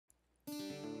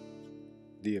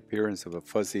The appearance of a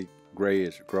fuzzy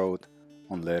grayish growth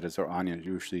on lettuce or onion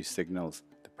usually signals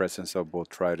the presence of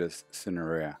Botrytis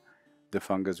cinerea, the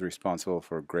fungus responsible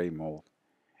for gray mold.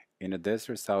 In the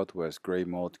desert southwest, gray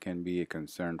mold can be a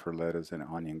concern for lettuce and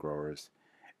onion growers,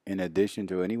 in addition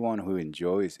to anyone who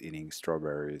enjoys eating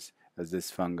strawberries, as this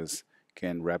fungus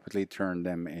can rapidly turn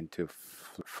them into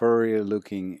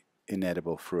furry-looking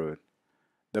inedible fruit.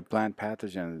 The plant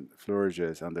pathogen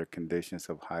flourishes under conditions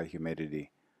of high humidity.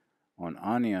 On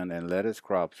onion and lettuce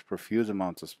crops, profuse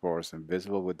amounts of spores,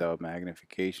 invisible without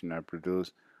magnification, are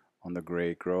produced on the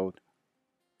gray growth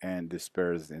and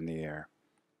dispersed in the air.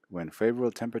 When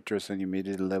favorable temperatures and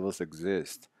humidity levels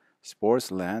exist,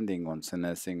 spores landing on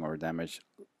senescing or damaged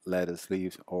lettuce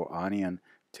leaves or onion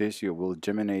tissue will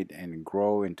germinate and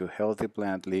grow into healthy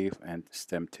plant leaf and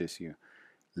stem tissue,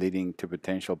 leading to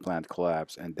potential plant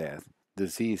collapse and death.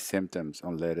 Disease symptoms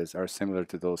on lettuce are similar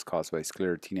to those caused by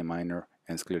Sclerotinia minor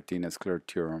and Sclerotinia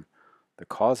sclerotirum, the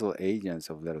causal agents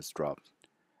of lettuce drops.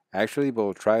 Actually,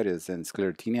 botrytis and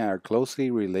Sclerotinia are closely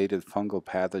related fungal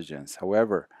pathogens.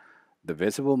 However, the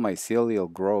visible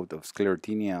mycelial growth of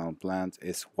Sclerotinia on plants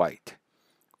is white.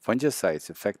 Fungicides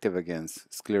effective against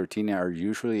Sclerotinia are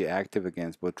usually active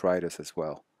against botrytis as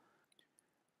well.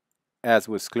 As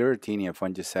with Sclerotinia,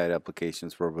 fungicide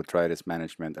applications for botrytis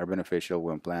management are beneficial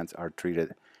when plants are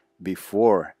treated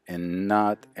before and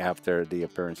not after the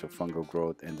appearance of fungal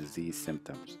growth and disease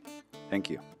symptoms. Thank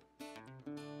you.